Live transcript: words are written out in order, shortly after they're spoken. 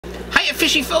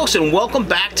fishy folks, and welcome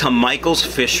back to Michael's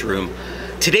Fish Room.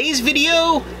 Today's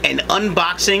video, an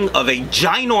unboxing of a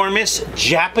ginormous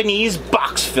Japanese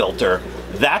box filter.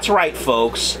 That's right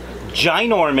folks,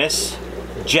 ginormous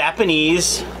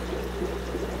Japanese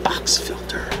box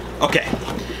filter. Okay,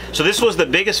 so this was the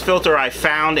biggest filter I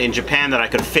found in Japan that I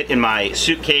could fit in my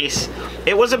suitcase.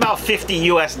 It was about $50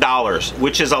 US,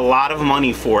 which is a lot of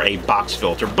money for a box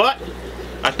filter, but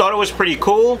I thought it was pretty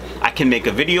cool. I can make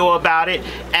a video about it,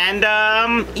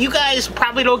 and you guys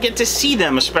probably don't get to see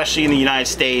them, especially in the United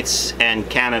States and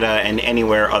Canada and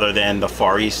anywhere other than the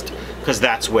Far East, because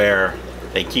that's where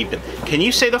they keep them. Can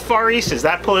you say the Far East? Is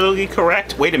that politically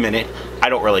correct? Wait a minute, I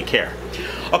don't really care.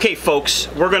 Okay folks,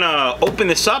 we're gonna open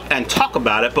this up and talk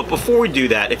about it, but before we do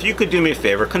that, if you could do me a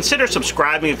favor, consider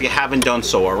subscribing if you haven't done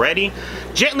so already.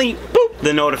 Gently boop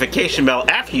the notification bell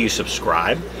after you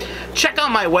subscribe. Check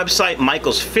out my website,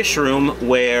 Michael's Fish Room,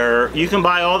 where you can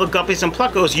buy all the guppies and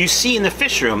pluckos you see in the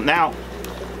fish room. Now,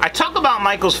 I talk about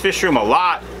Michael's Fish Room a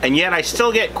lot, and yet I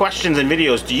still get questions and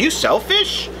videos. Do you sell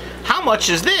fish? How much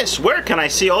is this? Where can I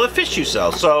see all the fish you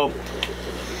sell? So,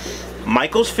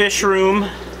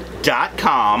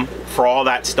 michaelsfishroom.com for all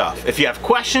that stuff. If you have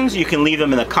questions, you can leave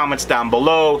them in the comments down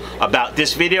below about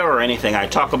this video or anything I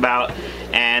talk about.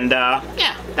 And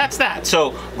yeah, that's that.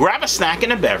 So grab a snack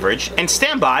and a beverage and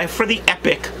stand by for the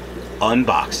epic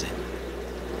unboxing.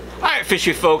 Alright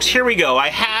fishy folks, here we go. I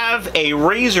have a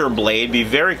razor blade. Be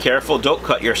very careful, don't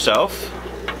cut yourself.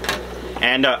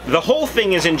 And the whole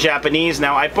thing is in Japanese.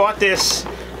 Now I bought this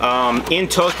in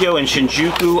Tokyo, in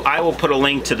Shinjuku. I will put a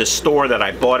link to the store that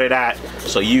I bought it at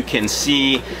so you can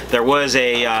see. There was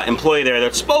a employee there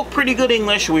that spoke pretty good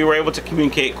English. We were able to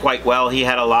communicate quite well. He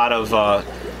had a lot of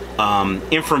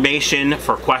information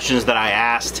for questions that I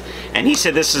asked, and he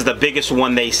said this is the biggest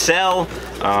one they sell.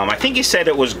 I think he said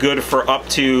it was good for up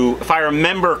to, if I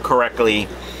remember correctly,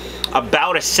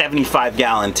 about a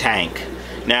 75-gallon tank.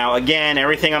 Now again,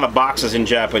 everything on the box is in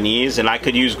Japanese, and I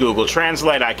could use Google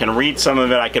Translate. I can read some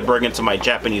of it, I could bring it to my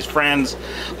Japanese friends,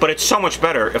 but it's so much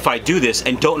better if I do this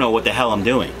and don't know what the hell I'm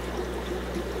doing.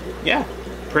 Yeah,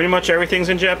 pretty much everything's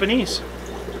in Japanese.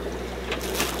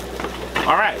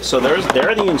 Alright, so there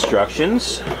are the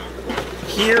instructions.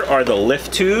 Here are the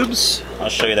lift tubes. I'll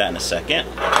show you that in a second.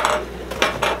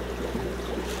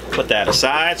 Put that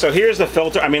aside. So here's the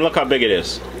filter. I mean, look how big it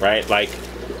is, right? Like,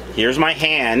 here's my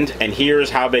hand, and here's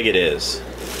how big it is.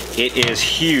 It is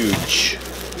huge.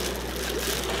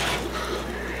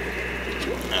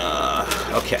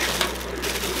 Okay.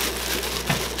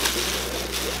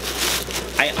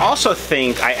 I also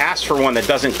think I asked for one that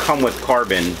doesn't come with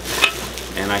carbon,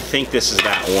 and I think this is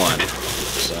that one.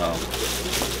 So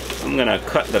I'm gonna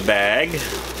cut the bag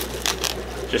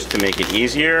just to make it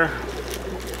easier.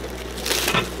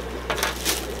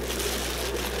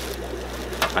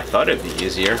 I thought it'd be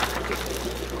easier.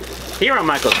 Here on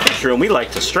Michael's Fish Room, we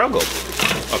like to struggle.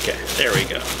 Okay, there we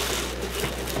go.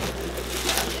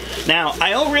 Now,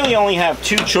 I really only have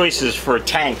two choices for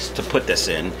tanks to put this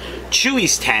in.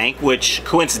 Chewy's tank, which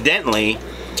coincidentally,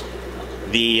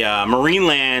 the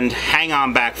Marineland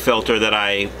hang-on back filter that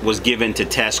I was given to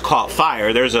test caught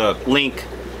fire. There's a link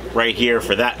right here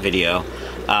for that video.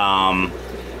 I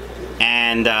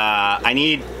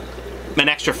need an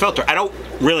extra filter. I don't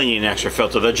really need an extra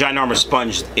filter. The ginormous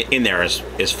sponge in there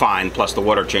is fine, plus the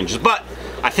water changes. But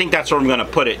I think that's where I'm going to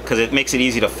put it because it makes it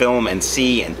easy to film and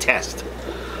see and test.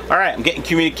 Alright, I'm getting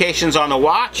communications on the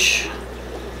watch.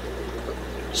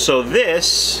 So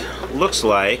this looks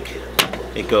like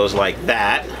it goes like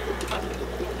that.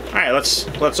 Alright,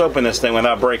 let's open this thing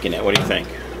without breaking it. What do you think?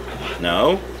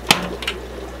 No?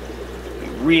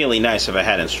 Really nice if I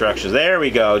had instructions. There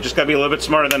we go. Just gotta be a little bit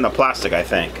smarter than the plastic, I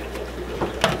think.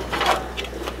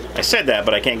 I said that,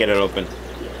 but I can't get it open.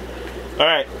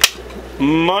 Alright.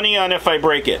 Money on if I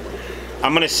break it.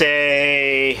 I'm gonna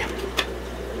say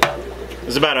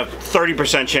there's about a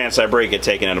 30% chance I break it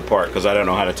taking it apart, because I don't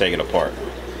know how to take it apart.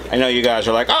 I know you guys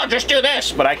are like, oh, just do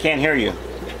this, but I can't hear you.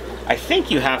 I think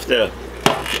you have to,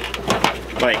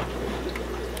 like,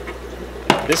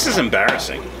 this is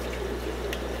embarrassing.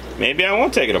 Maybe I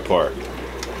won't take it apart.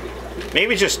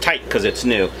 Maybe it's just tight because it's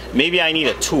new. Maybe I need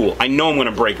a tool. I know I'm going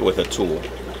to break it with a tool.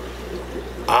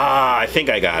 Ah, I think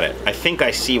I got it. I think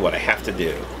I see what I have to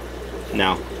do.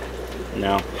 No.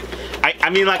 No.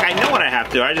 I mean, like, I know what I have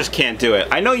to do. I just can't do it.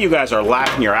 I know you guys are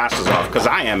laughing your asses off because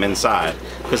I am inside.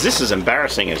 Because this is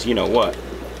embarrassing as you know what.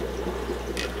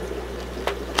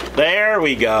 There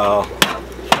we go.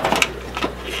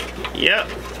 Yep.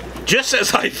 Just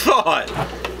as I thought.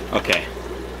 Okay.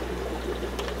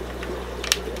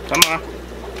 Come on.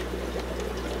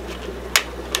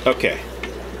 Okay.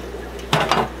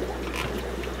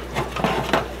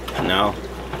 No.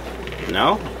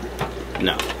 No?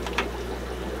 No.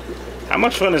 How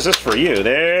much fun is this for you?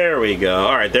 There we go.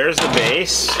 All right, there's the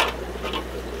base.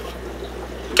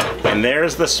 And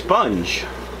there's the sponge,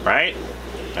 right?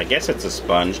 I guess it's a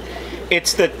sponge.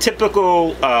 It's the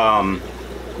typical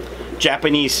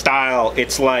Japanese style.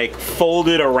 It's like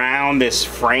folded around this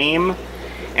frame.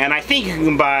 And I think you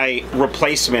can buy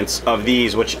replacements of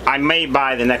these, which I may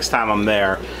buy the next time I'm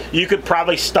there. You could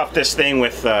probably stuff this thing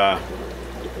with... it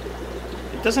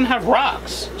doesn't have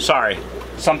rocks. Sorry,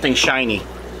 something shiny.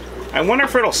 I wonder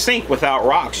if it'll sink without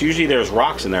rocks. Usually there's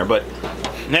rocks in there, but...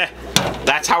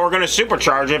 that's how we're going to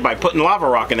supercharge it, by putting lava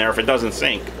rock in there if it doesn't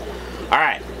sink.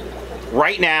 Alright,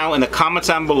 right now in the comments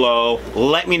down below,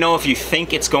 let me know if you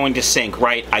think it's going to sink,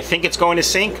 right? I think it's going to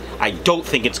sink, I don't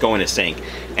think it's going to sink,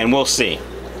 and we'll see.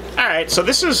 Alright, so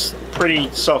this is pretty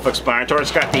self-explanatory.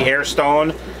 It's got the air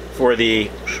stone for the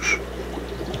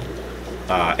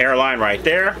Airline right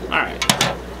there. Alright,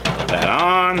 put that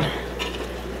on.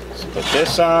 Let's put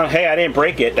this on. Hey, I didn't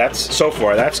break it. That's so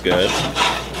far, that's good.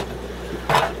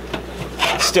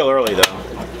 Still early though.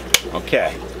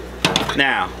 Okay.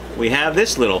 Now, we have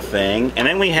this little thing, and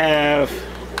then we have,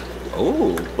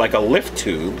 oh, like a lift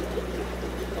tube.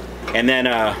 And then,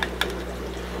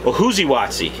 well,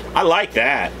 Hoozy-Watsy. I like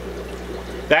that.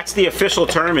 That's the official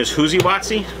term, is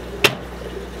Hoozy-Watsy.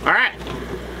 Alright.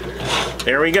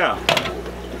 There we go.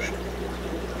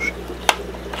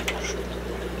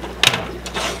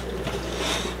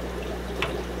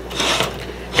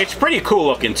 It's pretty cool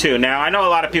looking too. Now, I know a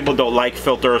lot of people don't like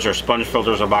filters or sponge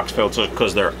filters or box filters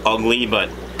because they're ugly, but,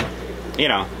 you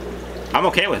know, I'm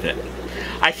okay with it.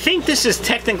 I think this is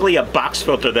technically a box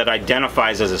filter that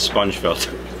identifies as a sponge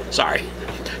filter. Sorry.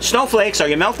 Snowflakes, are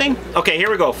you melting? Okay, here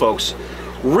we go, folks.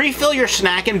 Refill your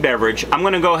snack and beverage. I'm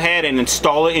going to go ahead and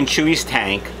install it in Chewy's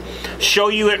tank, show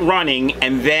you it running,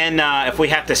 and then if we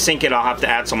have to sink it, I'll have to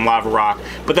add some lava rock.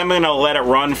 But then I'm going to let it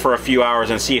run for a few hours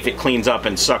and see if it cleans up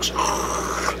and sucks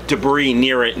debris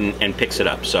near it and picks it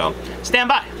up. So, stand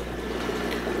by.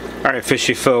 Alright,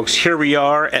 fishy folks, here we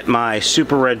are at my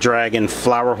Super Red Dragon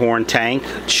flower horn tank,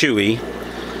 Chewy.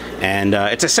 And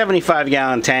it's a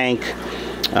 75-gallon tank.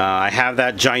 I have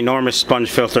that ginormous sponge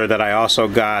filter that I also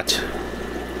got,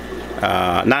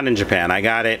 not in Japan. I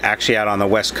got it actually out on the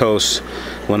West Coast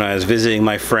when I was visiting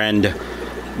my friend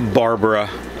Barbara,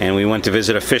 and we went to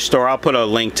visit a fish store. I'll put a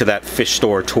link to that fish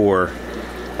store tour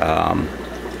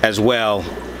as well,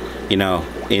 you know,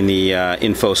 in the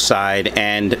info side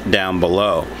and down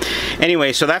below.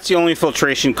 Anyway, so that's the only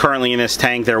filtration currently in this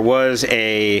tank. There was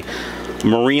a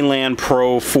Marineland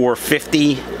Pro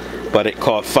 450, but it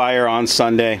caught fire on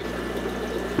Sunday,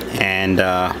 and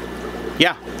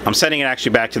yeah, I'm sending it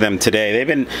actually back to them today.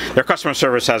 Their customer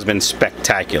service has been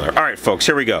spectacular. All right, folks,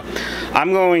 here we go.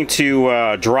 I'm going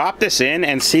to drop this in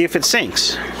and see if it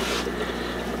sinks.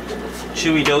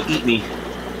 Chewy, don't eat me.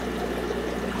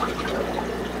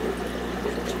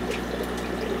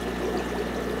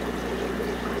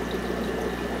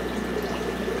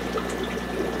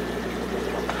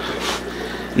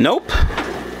 Nope.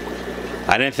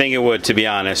 I didn't think it would, to be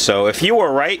honest. So if you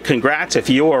were right, congrats. If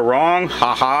you were wrong,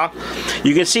 haha.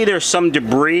 You can see there's some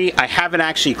debris. I haven't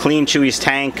actually cleaned Chewy's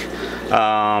tank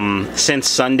since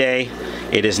Sunday.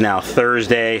 It is now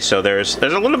Thursday, so there's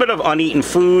a little bit of uneaten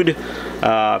food.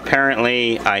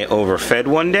 Apparently I overfed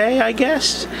one day, I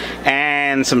guess,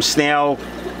 and some snail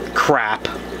crap.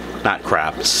 Not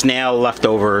crap, snail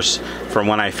leftovers from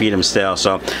when I feed them stale.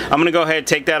 So I'm gonna go ahead,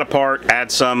 take that apart,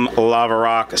 add some lava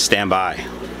rock, stand by.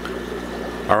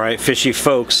 Alright, fishy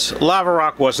folks, lava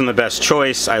rock wasn't the best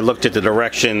choice. I looked at the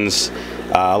directions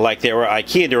like they were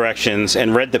IKEA directions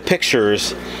and read the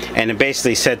pictures, and it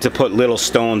basically said to put little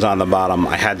stones on the bottom.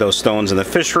 I had those stones in the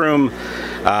fish room,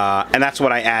 and that's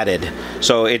what I added.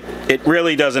 So it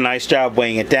really does a nice job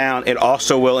weighing it down. It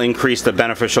also will increase the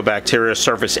beneficial bacteria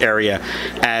surface area,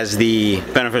 as the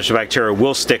beneficial bacteria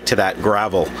will stick to that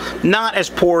gravel. Not as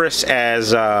porous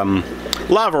as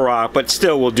lava rock, but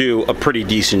still will do a pretty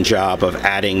decent job of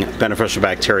adding beneficial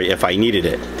bacteria if I needed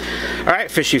it.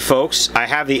 Alright, fishy folks, I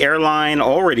have the Airline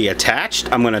already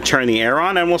attached. I'm going to turn the air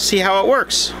on and we'll see how it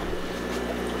works.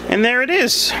 And there it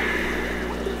is.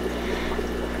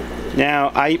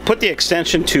 Now, I put the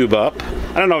extension tube up.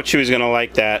 I don't know if Chewy's going to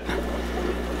like that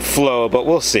flow, but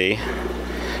we'll see.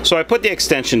 So I put the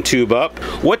extension tube up.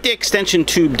 What the extension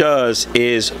tube does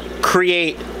is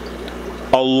create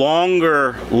a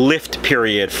longer lift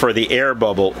period for the air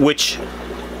bubble, which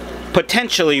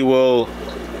potentially will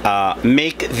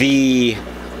make the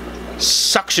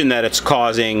suction that it's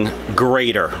causing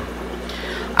greater.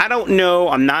 I don't know.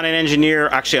 I'm not an engineer.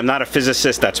 Actually, I'm not a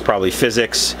physicist. That's probably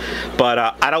physics. But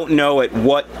I don't know at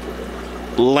what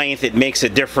length it makes a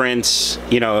difference.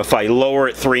 You know, if I lower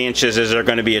it 3 inches, is there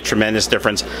going to be a tremendous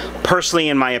difference? Personally,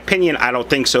 in my opinion, I don't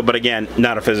think so. But again,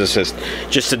 not a physicist.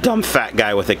 Just a dumb fat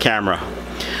guy with a camera.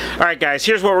 All right, guys,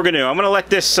 here's what we're going to do. I'm going to let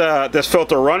this this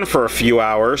filter run for a few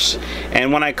hours.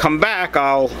 And when I come back,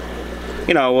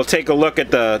 we'll take a look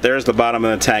at there's the bottom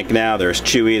of the tank now. There's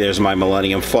Chewy. There's my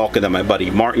Millennium Falcon that my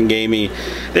buddy Martin gave me.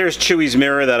 There's Chewy's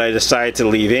mirror that I decided to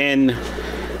leave in.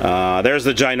 There's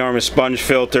the ginormous sponge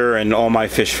filter and all my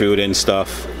fish food and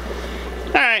stuff.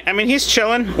 All right, I mean, he's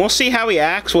chilling. We'll see how he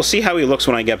acts. We'll see how he looks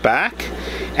when I get back.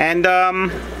 And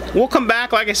we'll come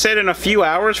back, like I said, in a few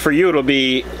hours. For you, it'll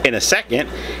be in a second.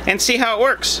 And see how it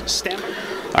works.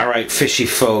 All right, fishy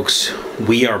folks,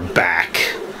 we are back.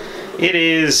 It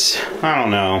is, I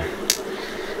don't know,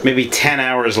 maybe 10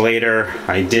 hours later.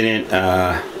 I didn't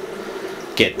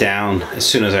get down as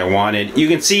soon as I wanted. You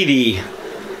can see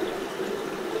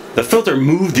the filter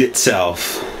moved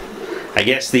itself. I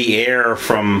guess the air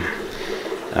from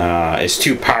is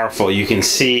too powerful. You can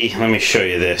see, let me show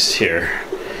you this here.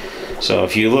 So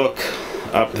if you look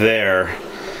up there,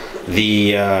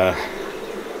 the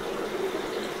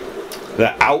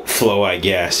outflow, I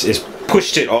guess, is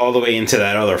pushed it all the way into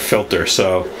that other filter.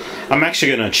 So I'm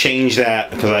actually going to change that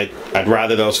because I'd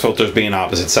rather those filters be on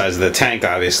opposite sides of the tank,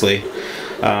 obviously.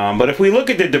 But if we look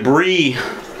at the debris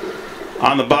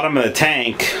on the bottom of the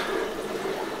tank,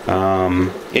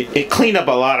 it cleaned up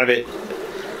a lot of it.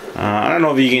 I don't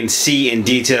know if you can see in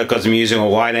detail because I'm using a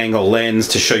wide angle lens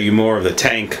to show you more of the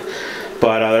tank,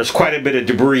 but there's quite a bit of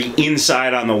debris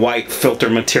inside on the white filter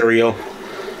material.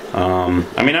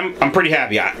 I mean, I'm pretty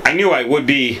happy. I knew I would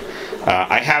be.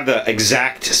 I have the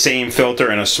exact same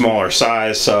filter in a smaller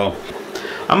size, so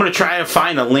I'm going to try to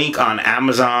find a link on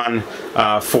Amazon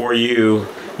for you.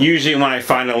 Usually when I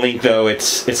find a link, though,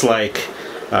 it's like,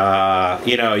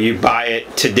 you know, you buy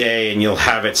it today and you'll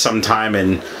have it sometime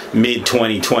in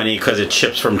mid-2020 because it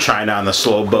ships from China on the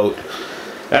slow boat.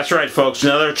 That's right, folks,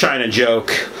 another China joke.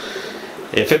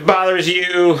 If it bothers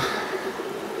you,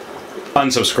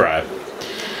 unsubscribe.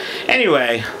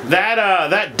 Anyway,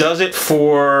 that does it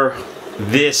for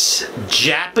this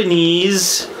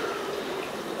Japanese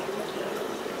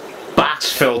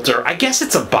box filter. I guess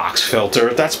it's a box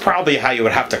filter. That's probably how you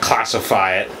would have to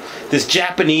classify it. This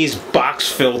Japanese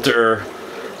box filter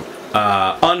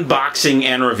unboxing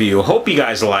and review. Hope you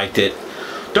guys liked it.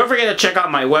 Don't forget to check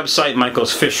out my website,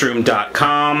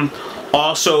 michaelsfishroom.com.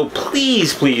 Also,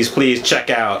 please, please, please check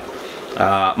out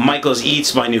Michael's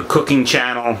Eats, my new cooking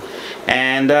channel.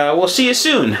 And we'll see you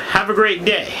soon. Have a great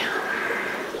day.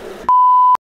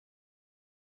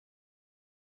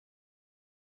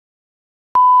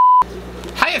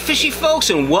 Hiya fishy folks,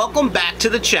 and welcome back to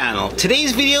the channel.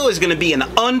 Today's video is going to be an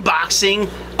unboxing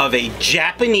of a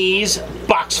Japanese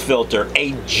box filter.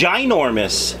 A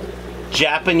ginormous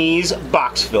Japanese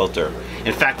box filter.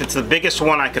 In fact, it's the biggest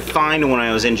one I could find when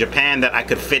I was in Japan that I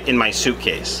could fit in my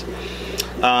suitcase.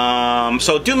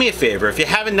 So do me a favor, if you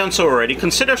haven't done so already,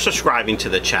 consider subscribing to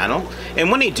the channel. And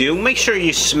when you do, make sure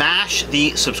you smash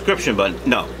the subscription button.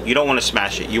 No, you don't want to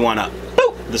smash it. You want to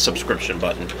boop the subscription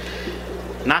button.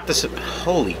 Not the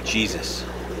holy Jesus.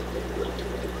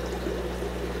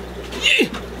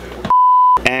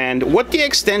 And what the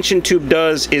extension tube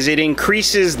does is it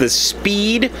increases the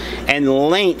speed and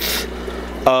length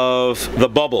of the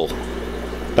bubble.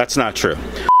 That's not true.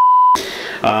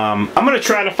 I'm going to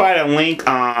try to find a link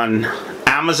on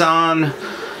Amazon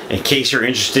in case you're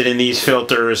interested in these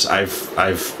filters. I've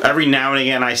every now and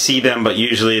again I see them, but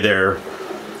usually they're,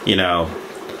 you know,